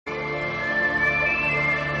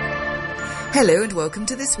Hello and welcome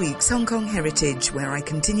to this week's Hong Kong Heritage, where I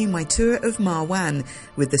continue my tour of Ma Wan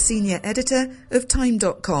with the senior editor of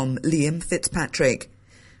Time.com, Liam Fitzpatrick.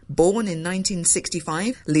 Born in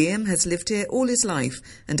 1965, Liam has lived here all his life,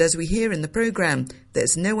 and as we hear in the programme,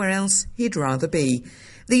 there's nowhere else he'd rather be.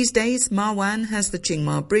 These days, Ma Wan has the Tsing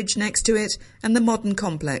Ma Bridge next to it and the modern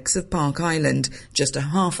complex of Park Island, just a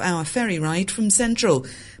half-hour ferry ride from Central.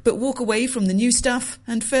 But walk away from the new stuff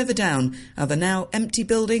and further down are the now empty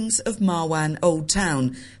buildings of Ma Wan Old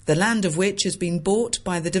Town, the land of which has been bought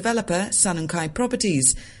by the developer Sun & Kai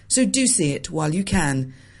Properties, so do see it while you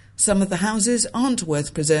can. Some of the houses aren't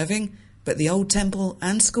worth preserving, but the old temple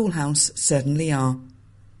and schoolhouse certainly are.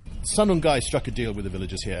 Sun & Kai struck a deal with the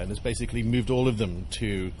villagers here and has basically moved all of them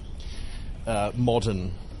to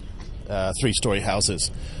modern three-storey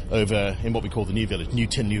houses over in what we call the New Village, New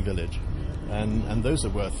Tin New Village. And those are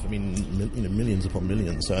worth, millions upon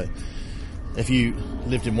millions. So if you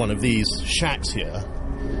lived in one of these shacks here,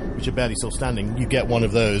 which are barely still standing, you get one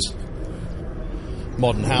of those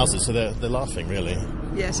modern houses. So they're laughing, really.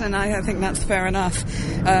 Yes, and I think that's fair enough.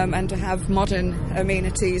 And to have modern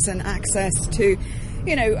amenities and access to,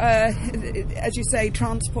 as you say,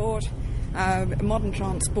 transport, modern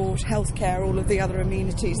transport, healthcare, all of the other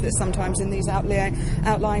amenities that sometimes in these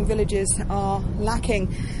outlying villages are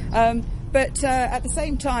lacking. But at the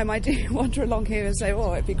same time, I do wander along here and say,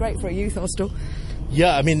 it'd be great for a youth hostel.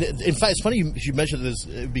 Yeah, in fact, it's funny you mentioned it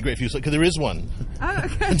would be great for you, because there is one. Oh,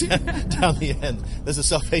 okay. down the end. There's a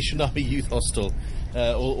Salvation Army youth hostel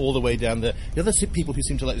all the way down there. The other people who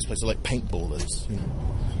seem to like this place are like paintballers.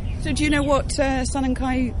 So do you know what Sun &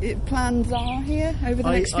 Kai plans are here over the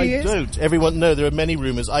next few years? I don't. Everyone, no, there are many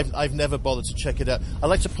rumours. I've never bothered to check it out. I'd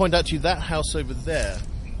like to point out to you that house over there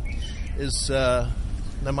is...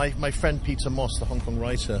 my friend Peter Moss, the Hong Kong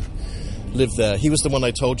writer, lived there. He was the one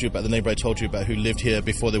I told you about, the neighbour I told you about, who lived here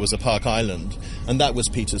before there was a Park Island, and that was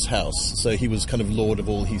Peter's house. So he was kind of lord of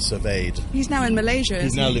all he surveyed. He's now in Malaysia.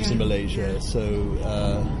 He now lives in Malaysia. Yeah.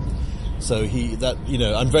 So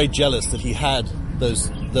I'm very jealous that he had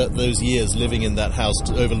those years living in that house,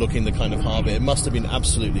 overlooking the kind of harbour. It must have been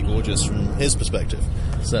absolutely gorgeous from his perspective,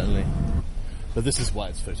 certainly. But this is why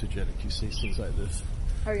it's photogenic. You see things like this.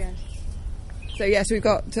 Oh yes. So yes, we've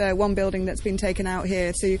got one building that's been taken out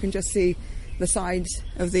here, so you can just see the sides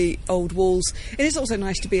of the old walls. It is also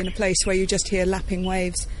nice to be in a place where you just hear lapping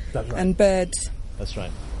waves and birds. That's right.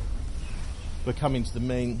 We're coming to the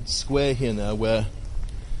main square here now, where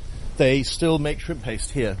they still make shrimp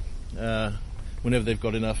paste here. Whenever they've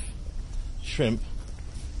got enough shrimp,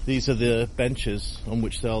 these are the benches on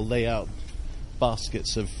which they'll lay out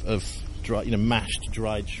baskets of dry, mashed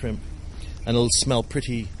dried shrimp, and it'll smell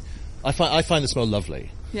pretty. I find the smell lovely.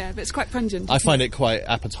 Yeah, but it's quite pungent. I find it quite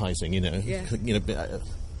appetizing, Yeah.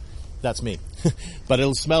 That's me. But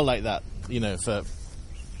it'll smell like that, for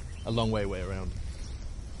a long way around.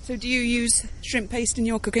 So do you use shrimp paste in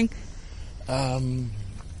your cooking?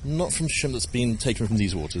 Not from shrimp that's been taken from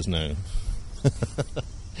these waters, no.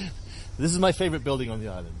 This is my favourite building on the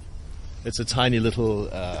island. It's a tiny little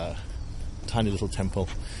temple.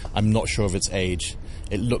 I'm not sure of its age.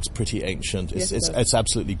 It looks pretty ancient. It's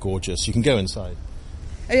absolutely gorgeous. You can go inside.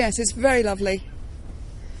 Oh, yes, it's very lovely.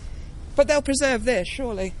 But they'll preserve this,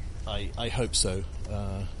 surely. I hope so.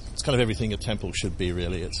 It's kind of everything a temple should be,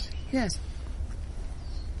 really. Yes.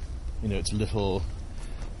 It's little.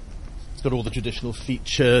 It's got all the traditional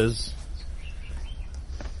features.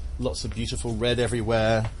 Lots of beautiful red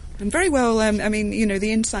everywhere. And very well.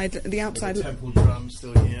 The inside, the outside. The temple drum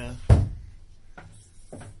still here.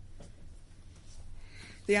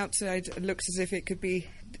 The outside looks as if it could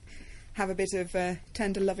have a bit of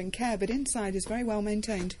tender, loving care, but inside is very well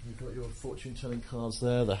maintained. You've got your fortune-telling cards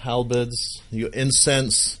there, the halberds, your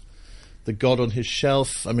incense, the god on his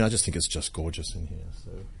shelf. I just think it's just gorgeous in here.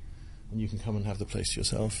 So, and you can come and have the place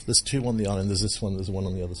yourself. There's two on the island. There's this one. There's one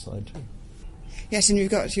on the other side too. Yes, and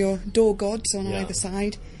you've got your door gods on either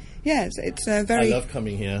side. Yes, it's very. I love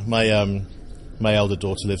coming here. My elder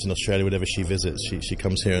daughter lives in Australia. Whenever she visits, she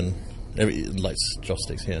comes here and lights joss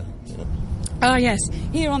sticks here. Yeah. Oh yes,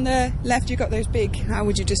 here on the left you've got those big. How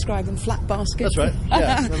would you describe them? Flat baskets. That's right.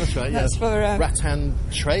 Yeah, that's right. Yeah. That's for rattan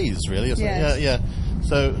trays, really. Isn't it? Yeah.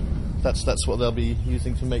 So that's what they'll be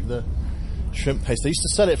using to make the shrimp paste. They used to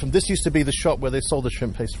sell it from. This used to be the shop where they sold the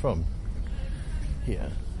shrimp paste from.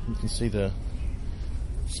 Here, you can see the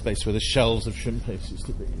space where the shelves of shrimp paste used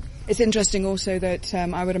to be. It's interesting also that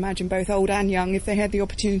I would imagine both old and young, if they had the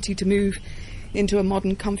opportunity to move into a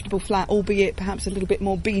modern, comfortable flat, albeit perhaps a little bit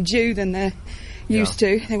more bijou than they're used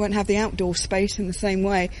to. They won't have the outdoor space in the same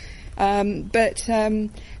way. But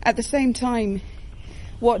at the same time,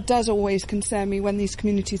 what does always concern me when these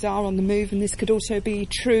communities are on the move, and this could also be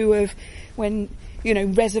true of when, you know,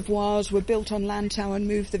 reservoirs were built on Lantau and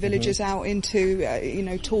moved the villagers out into,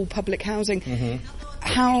 tall public housing.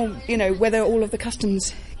 How, you know, whether all of the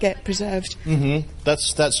customs get preserved.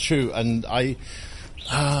 That's true, and I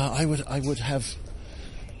would have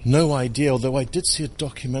no idea, although I did see a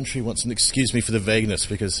documentary once, and excuse me for the vagueness,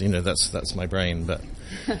 because, you know, that's my brain, but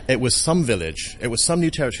it was some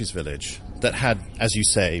New Territories village that had, as you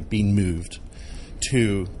say, been moved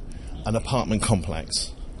to an apartment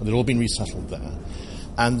complex, and they'd all been resettled there,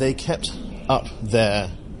 and they kept up their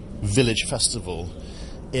village festival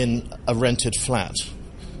in a rented flat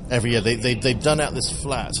every year. They'd done out this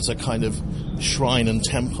flat as a kind of shrine and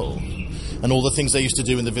temple, and all the things they used to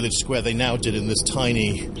do in the village square they now did in this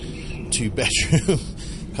tiny 2-bedroom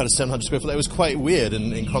kind of 700 square foot. It was quite weird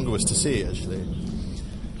and incongruous to see, actually,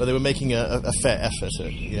 but they were making a fair effort at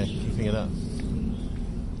keeping it up.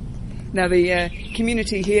 Now, the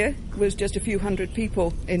community here was just a few hundred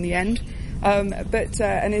people in the end, and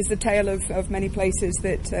is the tale of many places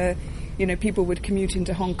that people would commute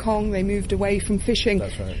into Hong Kong. They moved away from fishing.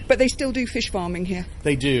 That's right. But they still do fish farming here.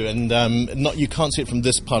 They do, and you can't see it from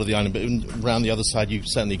this part of the island, but around the other side you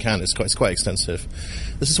certainly can. It's quite extensive.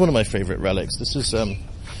 This is one of my favourite relics. This is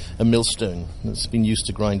a millstone that's been used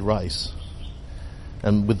to grind rice,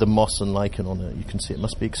 and with the moss and lichen on it, you can see it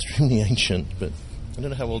must be extremely ancient, but I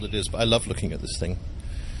don't know how old it is, but I love looking at this thing.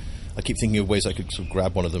 I keep thinking of ways I could sort of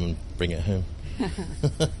grab one of them and bring it home.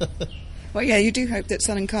 Well, yeah, you do hope that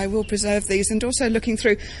Sun and Kai will preserve these, and also looking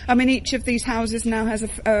through. I mean, each of these houses now has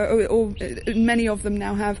many of them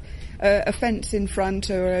now have a fence in front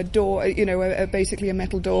or a door, basically a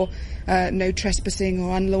metal door, no trespassing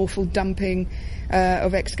or unlawful dumping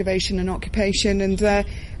of excavation and occupation,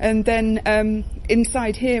 and then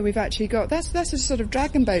inside here we've actually got that's a sort of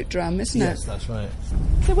dragon boat drum, isn't it? Yes, that's right.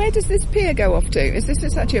 So where does this pier go off to? Is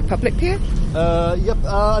this actually a public pier? Yep.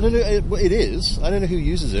 I don't know. It is. I don't know who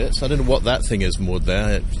uses it, so I don't know what that thing is moored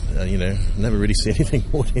there. Never really see anything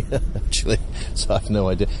moored here, actually, so I have no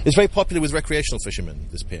idea. It's very popular with recreational fishermen,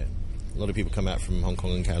 this pier. A lot of people come out from Hong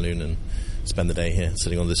Kong and Kowloon and spend the day here,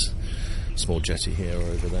 sitting on this small jetty here or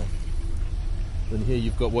over there. And here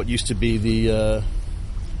you've got what used to be the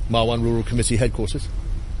Ma Wan Rural Committee headquarters.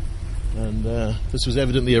 And this was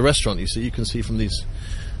evidently a restaurant, you can see from these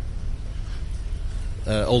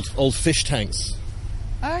old fish tanks.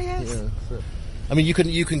 Oh, yes. Yeah, so, I mean,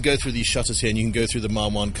 you can go through these shutters here, and you can go through the Ma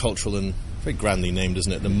Wan Cultural and, very grandly named,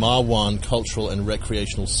 isn't it? The Ma Wan Cultural and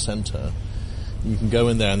Recreational Centre. You can go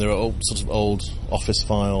in there, and there are all sorts of old office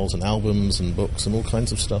files and albums and books and all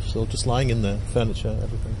kinds of stuff, so just lying in there, furniture,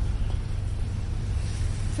 everything.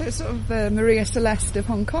 So it's sort of the Maria Celeste of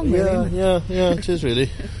Hong Kong, really. Yeah, it is really.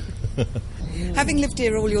 Having lived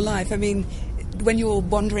here all your life, I mean, when you're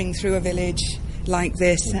wandering through a village like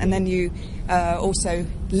this, and then you also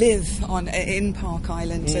live in Park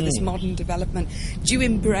Island, so this modern development, do you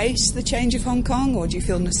embrace the change of Hong Kong, or do you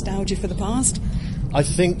feel nostalgia for the past? I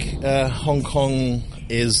think Hong Kong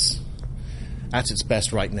is at its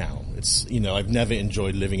best right now. It's I've never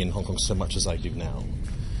enjoyed living in Hong Kong so much as I do now,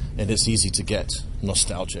 and it's easy to get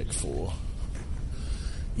nostalgic for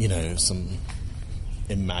some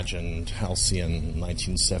imagined halcyon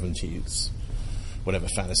 1970s, whatever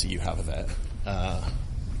fantasy you have of it. At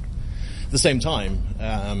the same time,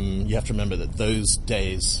 you have to remember that those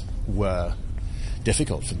days were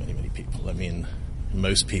difficult for many people. I mean,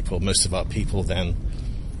 most of our people then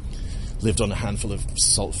lived on a handful of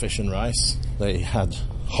salt fish and rice. They had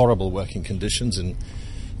horrible working conditions in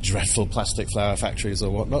dreadful plastic flour factories or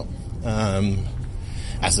whatnot.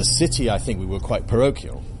 As a city, I think we were quite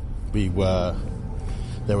parochial.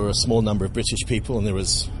 There were a small number of British people, and there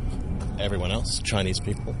was everyone else, Chinese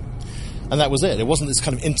people. And that was it. It wasn't this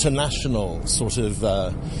kind of international sort of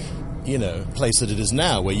place that it is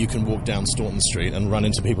now, where you can walk down Staunton Street and run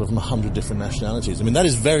into people from 100 different nationalities. I mean, that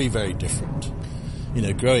is very, very different.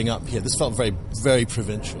 Growing up here, this felt very, very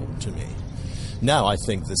provincial to me. Now I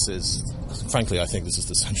think this is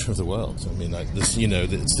the centre of the world. I mean, it's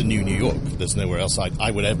the new New York. There's nowhere else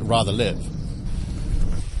I would rather live.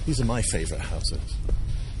 These are my favourite houses.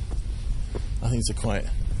 I think it's a quite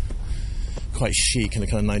chic in a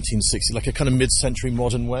kind of 1960s, like a kind of mid-century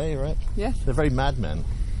modern way, right? Yeah. They're very Mad Men.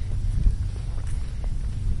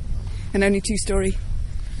 And only 2-story.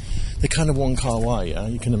 They're kind of Wong Kar-wai, yeah?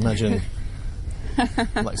 You can imagine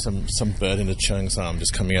like some bird in a Cheung's arm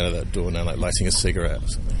just coming out of that door now, like lighting a cigarette or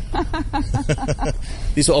something.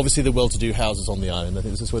 These are obviously the well-to-do houses on the island. I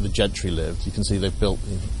think this is where the gentry lived. You can see they've built...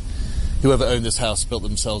 Whoever owned this house built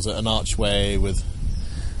themselves an archway with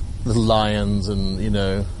little lions and,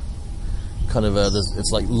 kind of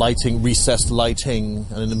it's like lighting, recessed lighting,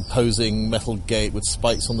 and an imposing metal gate with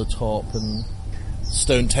spikes on the top, and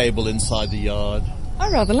stone table inside the yard. I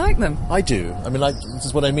rather like them. I do. I mean, this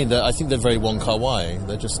is what I mean. I think they're very Wong Kar-wai.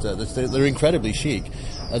 They're just they're incredibly chic.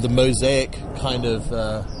 The mosaic kind of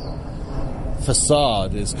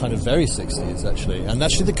facade is kind of very 60s, actually, and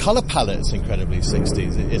actually the color palette is incredibly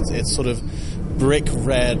 60s. It's sort of brick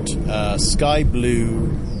red, sky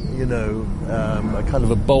blue, a kind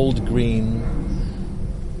of a bold green,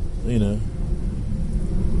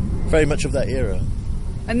 very much of that era.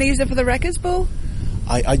 And these are for the Records Ball?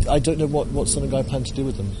 I don't know what Sun and Guy plan to do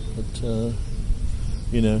with them, but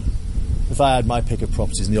if I had my pick of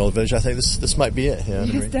properties in the Old Village, I think this might be it here.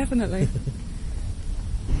 Yes, definitely.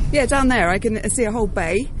 Yeah, down there I can see a whole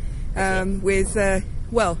bay with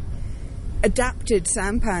adapted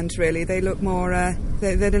sampans. Really, they look more.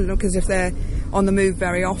 They don't look as if they're on the move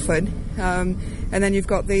very often. And then you've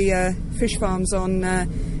got the fish farms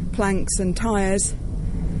on planks and tyres,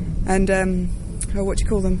 and what do you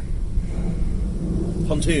call them?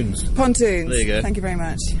 Pontoons. Pontoons. There you go. Thank you very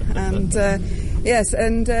much. And yes,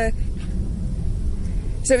 and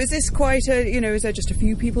so is this quite a? Is there just a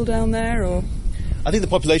few people down there, or? I think the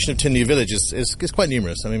population of Tin New Village is quite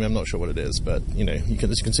numerous. I mean, I'm not sure what it is, but you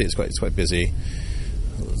can see it's quite busy.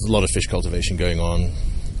 There's a lot of fish cultivation going on.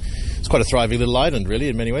 It's quite a thriving little island, really,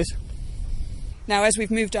 in many ways. Now, as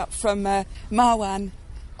we've moved up from Ma Wan,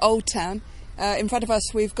 Old Town, in front of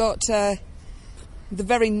us we've got the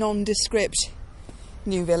very nondescript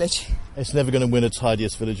New Village. It's never going to win a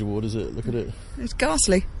Tidiest Village Award, is it? Look at it. It's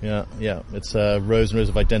ghastly. Yeah. It's rows and rows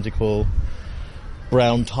of identical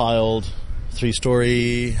brown-tiled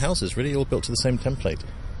 3-story houses, really, all built to the same template.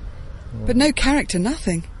 But no character,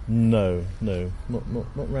 nothing. No, not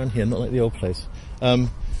around here, not like the old place.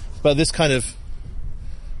 But this kind of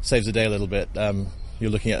saves the day a little bit. You're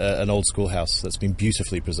looking at an old school house that's been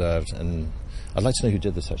beautifully preserved, and I'd like to know who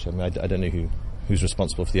did this, actually. I mean, I don't know who's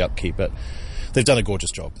responsible for the upkeep, but they've done a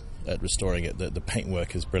gorgeous job at restoring it. The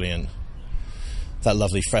paintwork is brilliant. That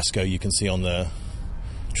lovely fresco you can see on the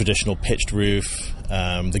traditional pitched roof,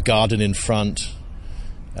 the garden in front,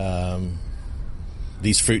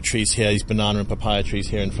 these fruit trees here, these banana and papaya trees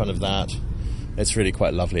here in front of that. It's really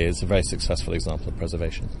quite lovely. It's a very successful example of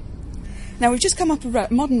preservation. Now we've just come up a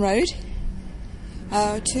modern road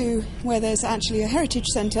to where there's actually a heritage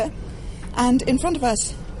centre, and in front of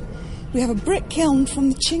us we have a brick kiln from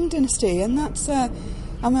the Qing dynasty, and that's I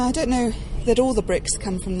don't know that all the bricks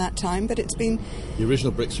come from that time, but it's been... The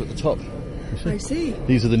original bricks are at the top. I see.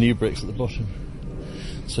 These are the new bricks at the bottom.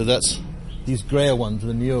 So these greyer ones are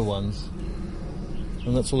the newer ones,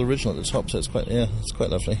 and that's all original at the top. So it's quite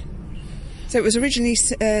lovely. So it was originally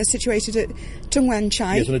situated at Tung Wan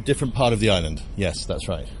Chai. Yes, on a different part of the island. Yes, that's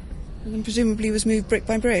right. And then presumably was moved brick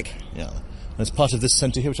by brick. Yeah, and it's part of this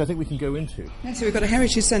centre here, which I think we can go into. Yeah, so we've got a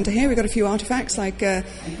heritage centre here. We've got a few artefacts like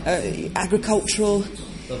agricultural.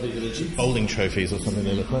 Lovely village bowling trophies or something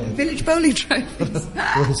they look like. Village bowling trophies.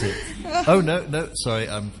 What is it? Oh, no, sorry,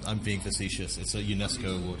 I'm being facetious. It's a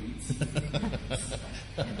UNESCO award.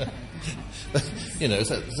 Is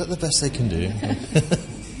that the best they can do?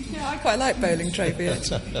 Yeah, I quite like bowling trophies.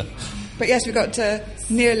 But yes, we've got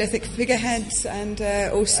Neolithic figureheads and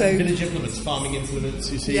also... And village implements, farming implements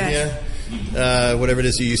you see here. Whatever it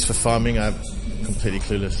is you use for farming, I'm completely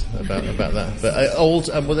clueless about that. But old,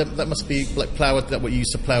 that must be like plough, that what you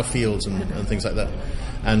used to plough fields and things like that,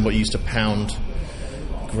 and what you used to pound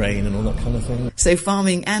grain and all that kind of thing. So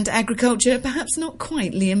farming and agriculture, perhaps not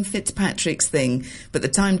quite Liam Fitzpatrick's thing, but the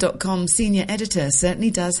Time.com senior editor certainly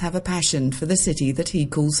does have a passion for the city that he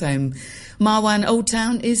calls home. Ma Wan Old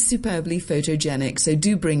Town is superbly photogenic, so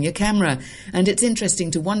do bring your camera. And it's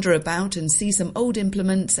interesting to wander about and see some old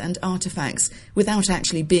implements and artefacts without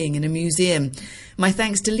actually being in a museum. My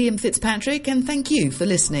thanks to Liam Fitzpatrick, and thank you for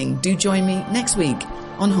listening. Do join me next week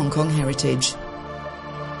on Hong Kong Heritage.